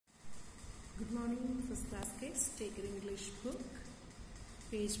Good morning, first class kids. Take your English book,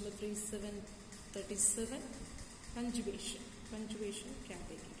 page number 37. Punctuation. Punctuation क्या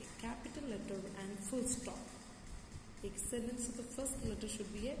देखेंगे? Capital letter and full stop. एक sentence of the first letter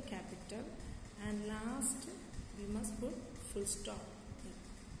should be a capital and last we must put full stop.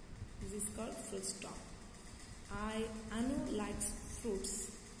 This is called full stop. Anu likes fruits.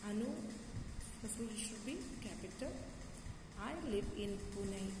 Anu, the fruit should be capital. I live in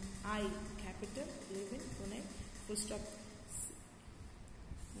Pune. I, capital, live in Pune. Full stop.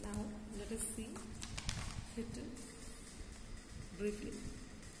 Now, let us see it briefly.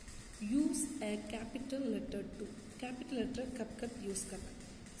 Use a capital letter to. Capital letter कब use करना.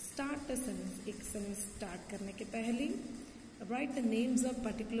 Start a sentence. एक sentence start करने के पहले write the names of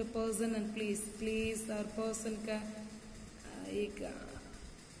particular person and place. Place और person का एक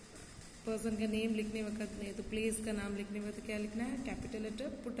person का नेम लिखने वक्त नहीं तो प्लेस का नाम लिखने वक्त क्या लिखना है? Capital letter.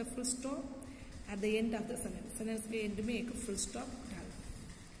 Put a full stop at the end of the sentence. Sentence के एंड में एक फुल स्टॉप डाल.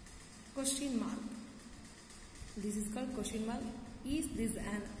 Question mark. This is called question mark. Is this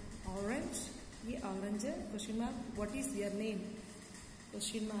N orange? ये ऑरेंज है. Question mark. What is your name?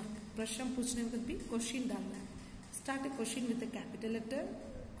 Question mark. प्रश्न पूछने वक्त भी क्वेश्चन डालना है. Start a question with a capital letter.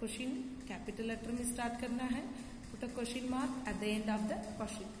 Question capital letter में start करना है. Put a question mark at the end of the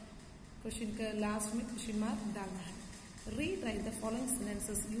question. Question का लास्ट में क्वेश्चन मार्क डालना है. Read write the following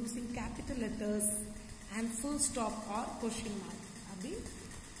sentences using capital letters and full stop और question mark. अभी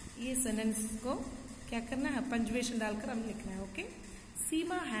ये सेंटेंस को क्या करना है? पंक्चुएशन डालकर हम लिखना है. Okay.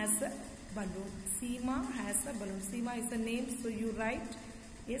 Seema has a balloon. Seema has a balloon. Seema is a name, so you right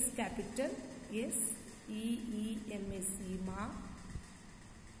S capital S EEMA. Seema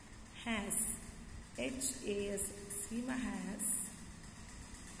has HAS. Seema has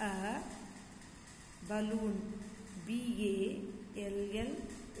a balloon. BALLOON.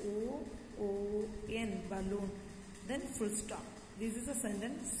 Balloon. Then full stop. This is a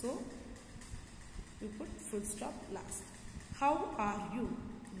sentence, so you put full stop last. How are you?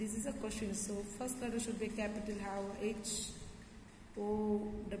 This is a question, so first letter should be capital. How?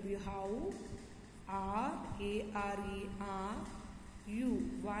 HOW. How. RARE. U.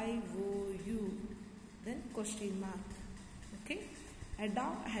 YOU. Then question mark. Okay. A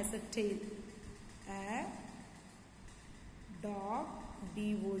dog has a tail. A dog,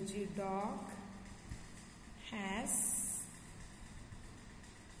 DOG, dog, has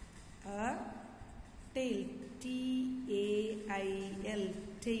a tail. TAIL,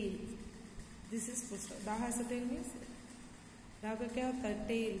 tail. This is full stop. Dog has a tail means dog का क्या होता है?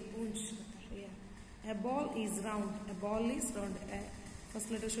 tail, पूंछ होता है. A ball is round. A ball is round. First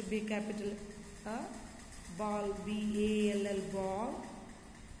letter should be capital. A ball, BALL, ball.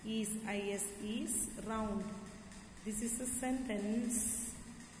 Is round. This is a sentence.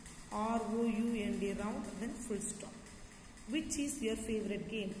 ROUND, round. Then full stop. Which is your favorite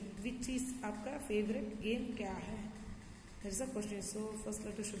game? Which is आपका favorite game क्या है? There is a question. So first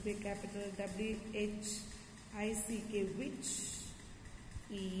letter should be capital. WHICK. Which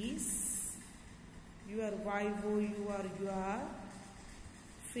is your your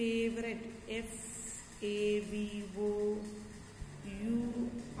favorite? FAVOURITE.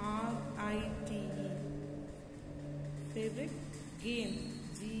 Favorite game.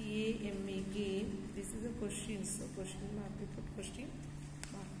 GAMA, game. This is a question, so question mark. We put question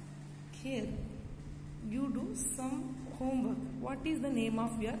mark. Here you do some homework. What is the name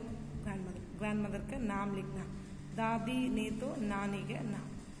of your grandmother? Grandmother का नाम लिखना. दादी ने तो नानी का नाम.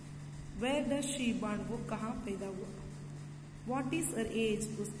 Where does she born? वो कहाँ पैदा हुआ? What is her age?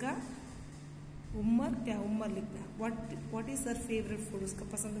 उसका उम्र क्या? उम्र लिखना. What is her favorite food? उसका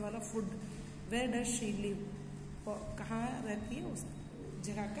पसंद वाला food. Where does she live? कहाँ रहती है? उस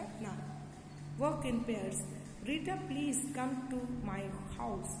जगह का नाम. Work in pairs. Rita, please come to my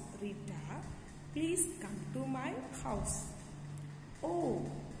house. Rita, please come to my house. Oh,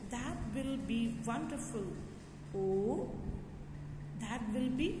 that will be wonderful. Oh, that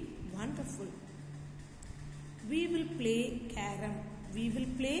will be wonderful. We will play carom. We will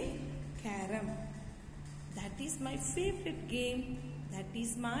play carom. That is my favorite game. That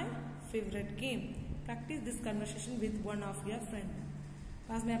is my favorite game. Practice this conversation with one of your friend.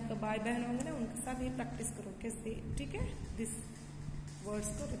 पास में आपका भाई बहन होंगे ना, उनके साथ ये practice करो कैसे. ठीक है. दिस वर्ड्स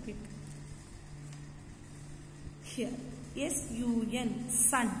को repeat. Here SUN,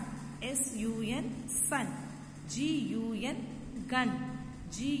 sun. SUN, sun. GUN, gun.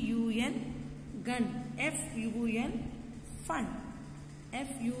 GUN, gun. FUN, fun.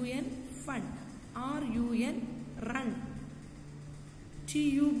 FUN, fun. RUN, run.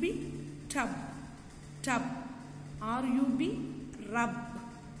 TUB, tub. Tub. RUB, rub.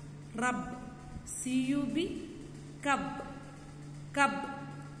 Rub. CUB, cub, cub.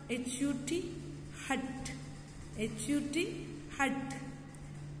 HUT, hut, HUT, hut.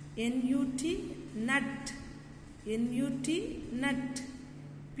 NUT, nut, NUT, nut.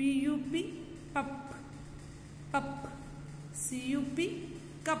 PUP, pup, pup. CUP,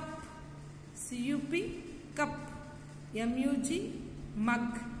 cup, CUP, cup. MUG,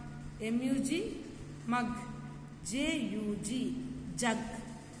 mug, MUG, mug. JUG, jug,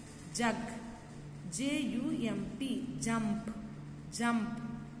 jug. JUMP, jump, jump.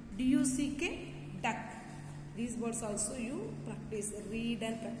 DUCK, duck. These words also you practice, read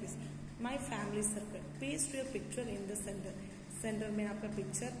and practice. My family circle. Paste your picture in the center. Center में आपका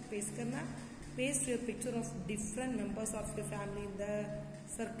picture paste करना. Paste your picture of different members of your family in the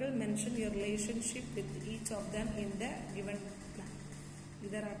circle. Mention your relationship with each of them in the given plan.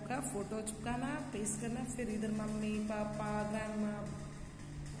 इधर आपका photo चिपकाना, paste करना, फिर इधर mummy papa grandma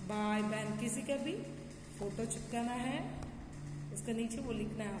भाई बहन किसी का भी फोटो चिपकाना है. उसका नीचे वो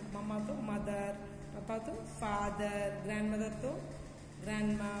लिखना है, मम्मा तो मदर, पापा तो फादर, ग्रैंडमदर तो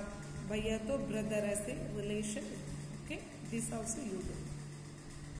ग्रैंडमा, भैया तो ब्रदर, ऐसे relation. Okay, this also you do.